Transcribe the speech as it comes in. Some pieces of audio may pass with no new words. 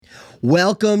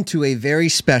Welcome to a very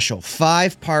special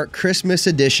 5-part Christmas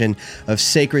edition of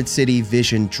Sacred City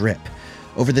Vision Drip.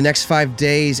 Over the next 5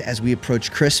 days, as we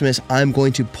approach Christmas, I'm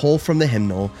going to pull from the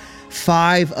hymnal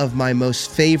 5 of my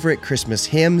most favorite Christmas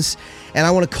hymns, and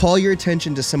I want to call your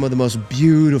attention to some of the most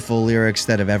beautiful lyrics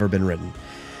that have ever been written.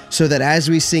 So that as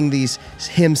we sing these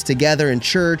hymns together in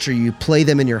church or you play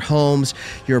them in your homes,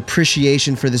 your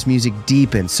appreciation for this music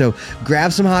deepens. So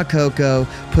grab some hot cocoa,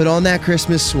 put on that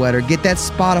Christmas sweater, get that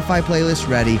Spotify playlist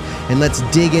ready, and let's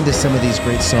dig into some of these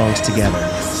great songs together.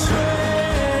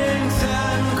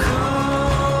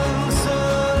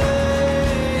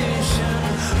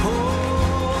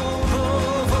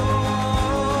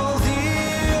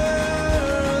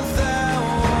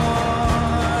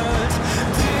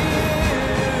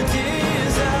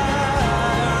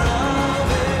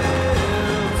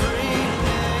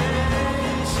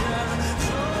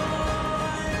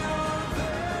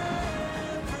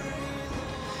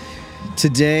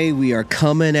 Today we are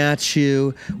coming at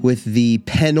you with the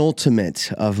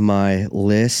penultimate of my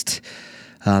list,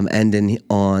 ending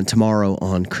on tomorrow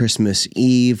on Christmas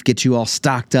Eve. Get you all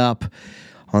stocked up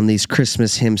on these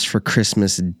Christmas hymns for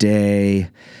Christmas Day,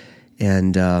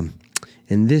 and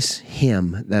in this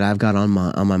hymn that I've got on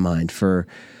my mind for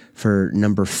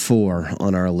number 4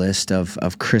 on our list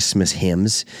of Christmas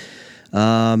hymns,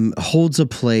 holds a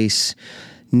place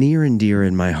near and dear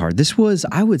in my heart. This was,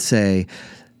 I would say,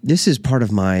 this is part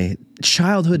of my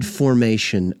childhood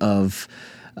formation of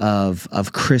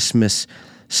Christmas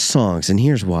songs, and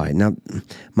here's why. Now,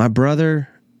 my brother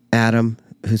Adam,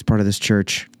 who's part of this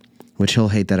church, which he'll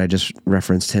hate that I just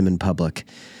referenced him in public,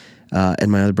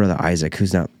 and my other brother Isaac,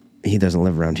 he doesn't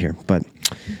live around here, but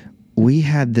we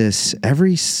had this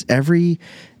every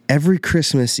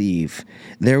Christmas Eve.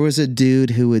 There was a dude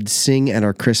who would sing at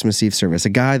our Christmas Eve service, a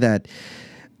guy that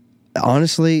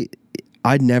honestly,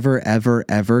 I'd never, ever,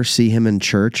 ever see him in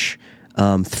church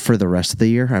for the rest of the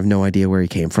year. I have no idea where he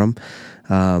came from.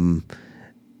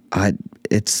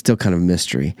 It's still kind of a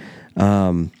mystery.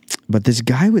 But this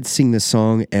guy would sing this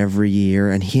song every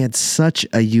year, and he had such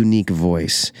a unique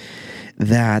voice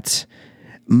that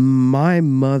my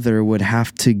mother would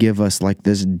have to give us like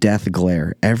this death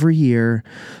glare every year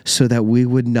so that we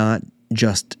would not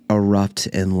just erupt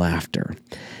in laughter.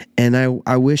 And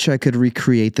I wish I could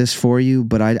recreate this for you,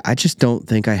 but I just don't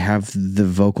think I have the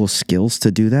vocal skills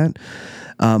to do that.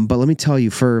 But let me tell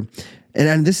you,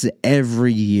 and this is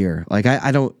every year. Like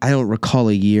I don't recall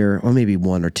a year, or maybe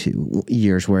 1 or 2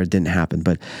 years where it didn't happen.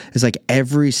 But it's like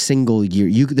every single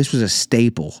year. This was a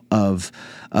staple of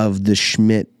the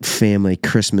Schmidt family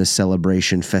Christmas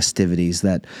celebration festivities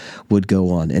that would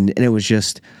go on, and it was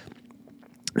just,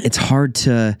 it's hard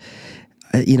to,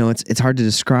 it's hard to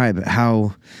describe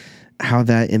how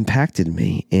that impacted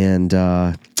me. And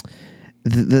the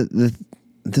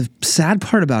sad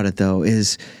part about it, though,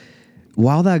 is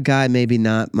while that guy maybe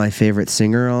not my favorite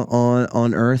singer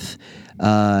on earth,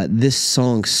 this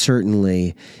song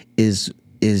certainly is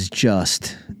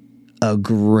just a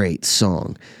great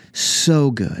song.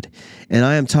 So good. And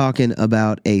I am talking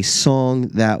about a song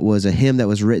that was a hymn that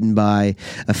was written by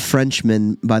a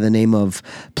Frenchman by the name of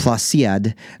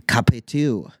Placide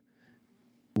Cappetu,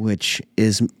 which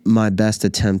is my best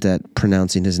attempt at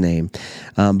pronouncing his name.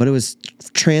 But it was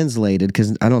translated,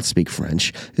 because I don't speak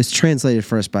French, it's translated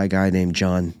for us by a guy named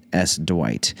John S.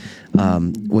 Dwight,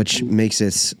 which makes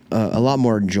it a lot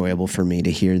more enjoyable for me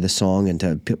to hear the song and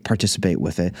to participate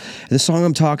with it. And the song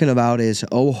I'm talking about is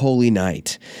 "O Holy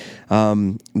Night."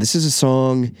 This is a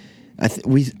song,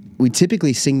 we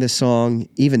typically sing this song,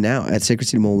 even now, at Sacred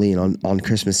City Moline on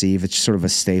Christmas Eve. It's sort of a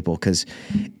staple because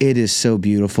it is so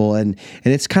beautiful, and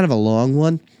it's kind of a long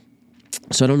one.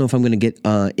 So I don't know if I'm going to get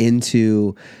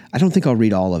into, I don't think I'll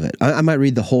read all of it. I might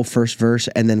read the whole first verse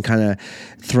and then kind of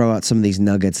throw out some of these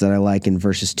nuggets that I like in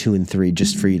verses 2 and 3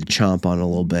 just for you to chomp on a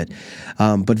little bit.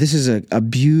 But this is a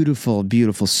beautiful,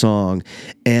 beautiful song.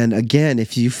 And again,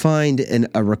 if you find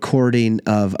a recording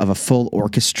of a full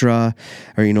orchestra,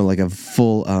 or, like a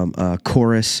full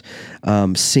chorus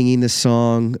singing this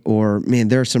song, or, man,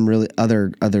 there are some really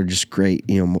other just great,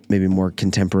 maybe more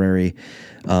contemporary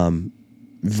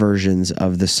versions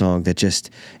of the song that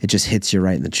just hits you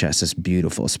right in the chest. It's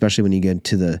beautiful, especially when you get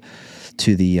to the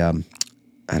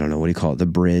I don't know, what do you call it? The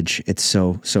bridge. It's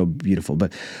so beautiful.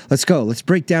 But let's go. Let's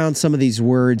break down some of these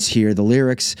words here. The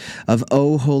lyrics of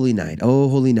 "O Holy Night." "O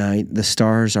holy night, the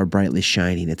stars are brightly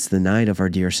shining. It's the night of our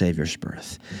dear Savior's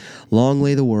birth. Long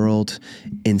lay the world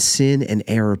in sin and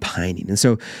error pining." And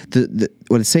so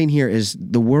what it's saying here is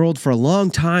the world for a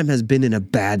long time has been in a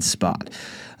bad spot.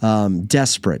 in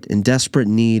desperate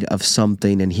need of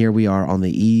something. And here we are on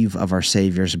the eve of our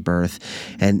Savior's birth.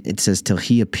 And it says, till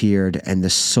he appeared and the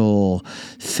soul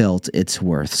felt its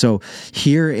worth. So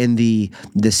here in the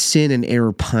sin and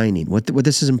error pining, what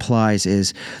this implies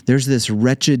is there's this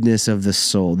wretchedness of the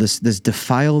soul, this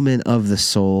defilement of the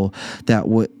soul that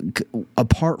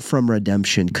apart from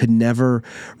redemption could never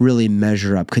really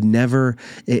measure up, could never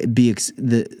be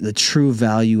the true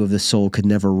value of the soul could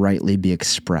never rightly be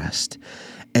expressed.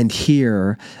 And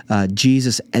here,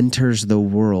 Jesus enters the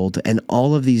world, and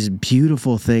all of these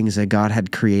beautiful things that God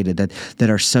had created that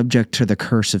are subject to the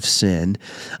curse of sin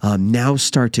now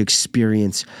start to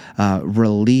experience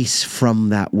release from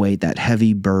that weight, that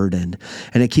heavy burden.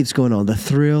 And it keeps going on. The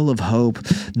thrill of hope,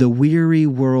 the weary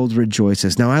world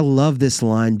rejoices. Now, I love this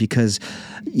line because,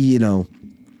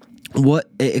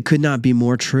 it could not be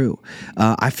more true.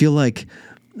 I feel like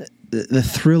the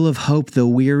thrill of hope, the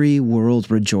weary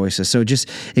world rejoices. So it just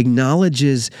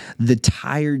acknowledges the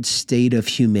tired state of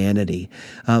humanity.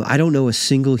 I don't know a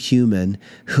single human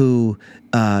who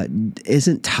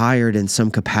isn't tired in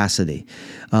some capacity.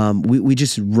 We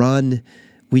just run.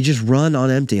 We just run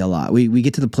on empty a lot. We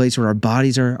get to the place where our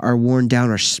bodies are worn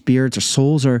down, our spirits, our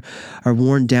souls are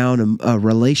worn down.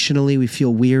 Relationally, we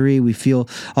feel weary. We feel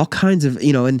all kinds of,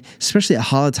 and especially at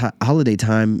holiday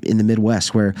time in the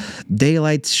Midwest where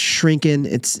daylight's shrinking.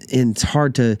 It's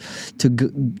hard to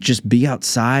just be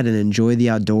outside and enjoy the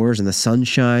outdoors and the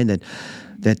sunshine that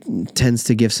tends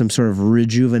to give some sort of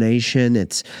rejuvenation.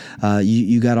 It's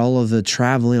you got all of the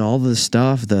traveling, all of the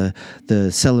stuff, the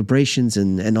celebrations,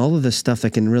 and all of the stuff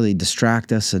that can really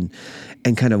distract us and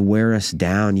kind of wear us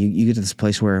down. You get to this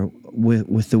place where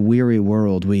with the weary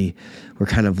world, we're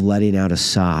kind of letting out a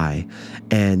sigh,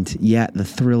 and yet the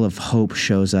thrill of hope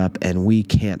shows up, and we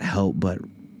can't help but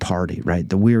party, right?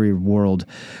 The weary world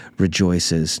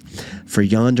rejoices, for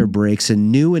yonder breaks a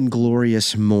new and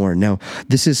glorious morn. Now,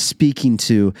 this is speaking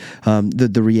to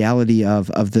the reality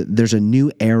of there's a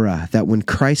new era, that when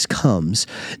Christ comes,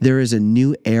 there is a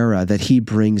new era that he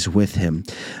brings with him.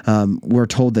 We're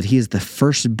told that he is the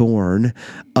firstborn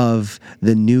of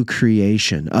the new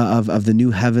creation, of the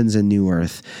new heavens and new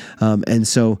earth. And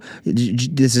so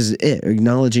this is it,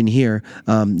 acknowledging here,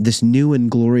 this new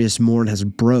and glorious morn has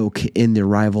broke in the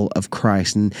arrival of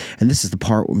Christ. And this is the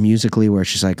part musically where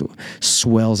it's just like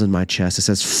swells in my chest. It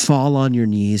says, fall on your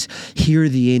knees, hear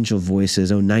the angel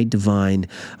voices, O night divine,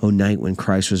 O night when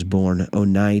Christ was born, O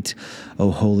night,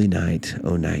 O holy night,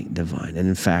 O night divine. And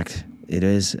in fact, it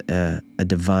is a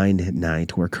divine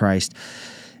night where Christ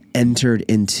entered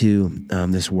into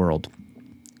this world.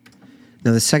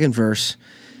 Now, the second verse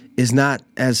is not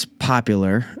as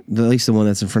popular, at least the one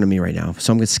that's in front of me right now.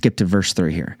 So I'm going to skip to verse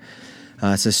 3 here.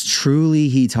 It says, truly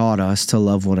he taught us to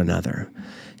love one another.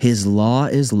 His law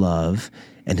is love,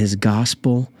 and his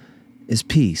gospel is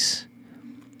peace.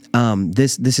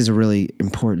 This is a really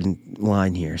important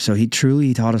line here. So he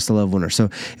taught us to love one another. So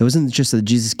it wasn't just that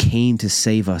Jesus came to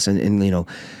save us and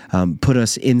put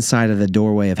us inside of the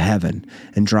doorway of heaven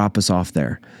and drop us off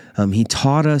there. He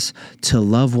taught us to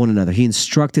love one another. He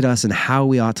instructed us in how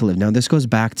we ought to live. Now, this goes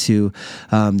back to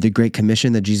the Great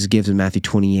Commission that Jesus gives in Matthew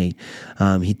 28.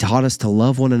 He taught us to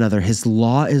love one another. His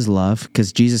law is love,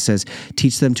 because Jesus says,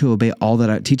 teach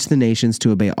the nations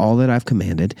to obey all that I've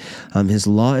commanded. His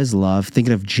law is love.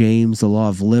 Thinking of James, the law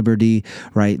of liberty,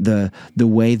 right? The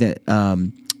way that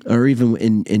or even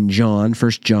in John,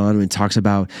 1 John, when it talks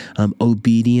about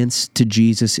obedience to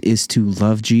Jesus is to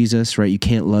love Jesus, right? You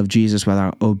can't love Jesus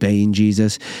without obeying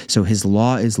Jesus. So his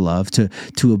law is love. To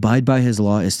abide by his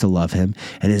law is to love him.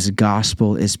 And his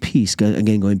gospel is peace.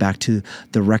 Again, going back to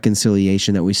the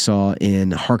reconciliation that we saw in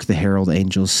Hark the Herald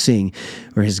Angels Sing,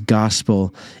 where his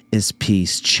gospel is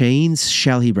peace. Chains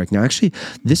shall he break. Now, actually,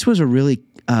 this was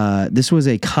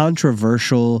a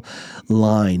controversial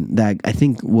line that I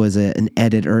think was an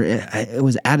edit, or it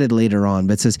was added later on,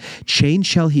 but it says, chains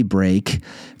shall he break,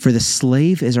 for the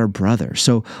slave is our brother.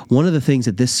 So one of the things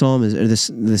that this psalm is, or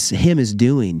this hymn is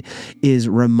doing, is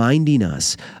reminding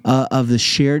us of the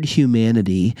shared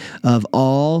humanity of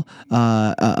all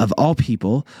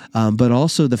people, but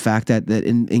also the fact that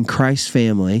in Christ's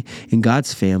family, in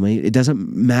God's family, it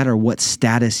doesn't matter what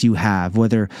status you have,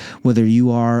 whether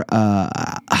you are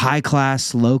high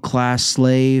class, low class,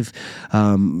 slave,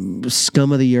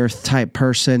 scum of the earth type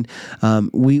person.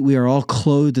 We are all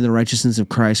clothed in the righteousness of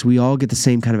Christ. We all get the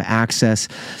same kind of access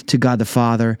to God the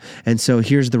Father. And so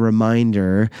here's the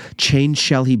reminder: chains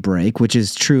shall he break, which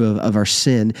is true of our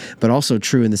sin, but also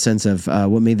true in the sense of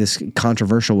what made this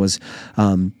controversial was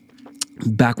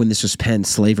back when this was penned,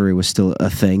 slavery was still a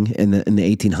thing in the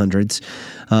 1800s,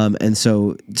 and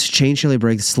so chain shall he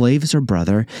break. The slave is our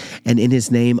brother, and in his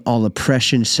name all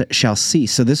oppression shall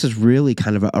cease. So this is really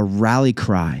kind of a rally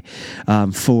cry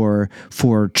for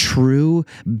true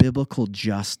biblical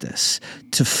justice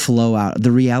to flow out.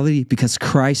 The reality, because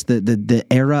Christ, the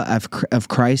era of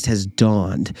Christ has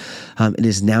dawned. It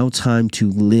is now time to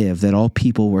live, that all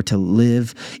people were to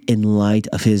live in light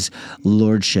of his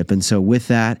lordship. And so with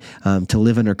that, to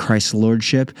live under Christ's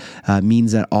lordship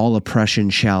means that all oppression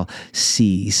shall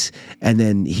cease. And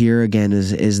then here again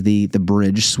is the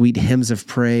bridge. Sweet hymns of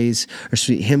praise, or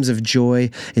sweet hymns of joy,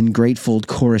 in grateful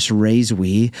chorus raise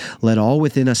we. Let all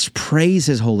within us praise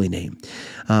his holy name.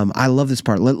 I love this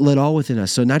part. Let all within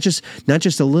us. So not just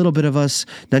a little bit of us,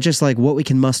 not just like what we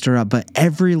can muster up, but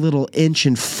every little inch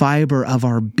and fiber of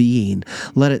our being.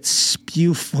 Let it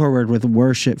spew forward with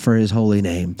worship for his holy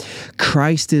name.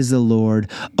 Christ is the Lord.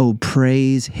 Oh,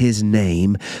 praise his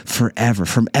name forever,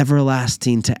 from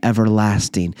everlasting to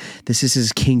everlasting. This is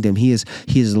his kingdom. He is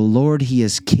Lord. He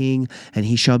is King, and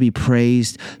he shall be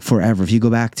praised forever. If you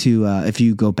flip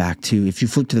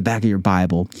to the back of your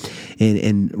Bible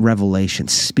in Revelation,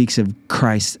 speaks of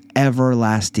Christ's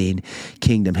everlasting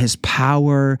kingdom, his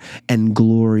power and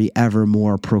glory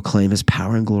evermore proclaim, his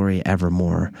power and glory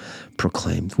evermore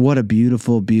proclaimed. What a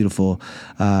beautiful, beautiful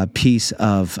piece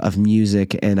of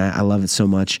music, and I love it so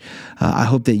much. I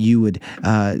hope that you would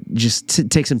just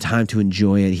take some time to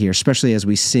enjoy it here, especially as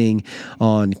we sing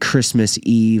on Christmas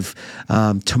Eve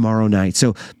tomorrow night.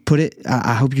 So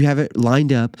I hope you have it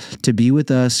lined up to be with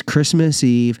us Christmas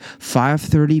Eve,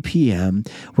 5:30 p.m.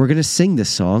 We're going to sing this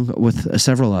song with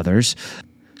several others.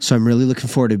 So I'm really looking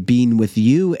forward to being with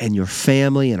you and your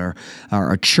family and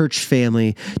our church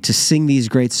family to sing these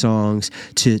great songs,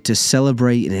 to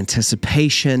celebrate in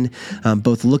anticipation,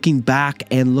 both looking back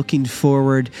and looking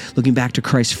forward, looking back to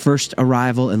Christ's first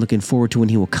arrival and looking forward to when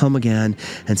he will come again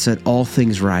and set all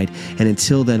things right. And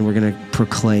until then, we're going to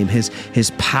proclaim his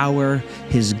power,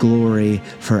 his glory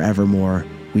forevermore.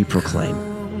 We proclaim.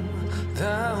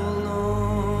 Thou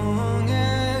long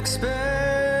expected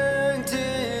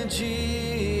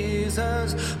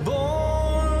Jesus,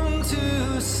 born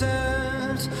to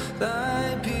set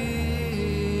thy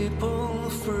people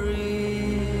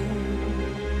free.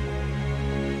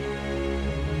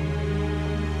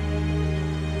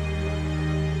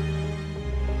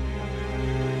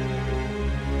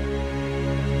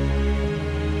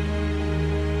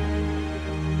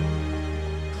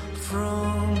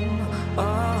 From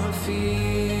our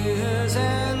fears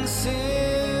and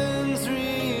sins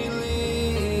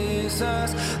release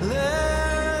us.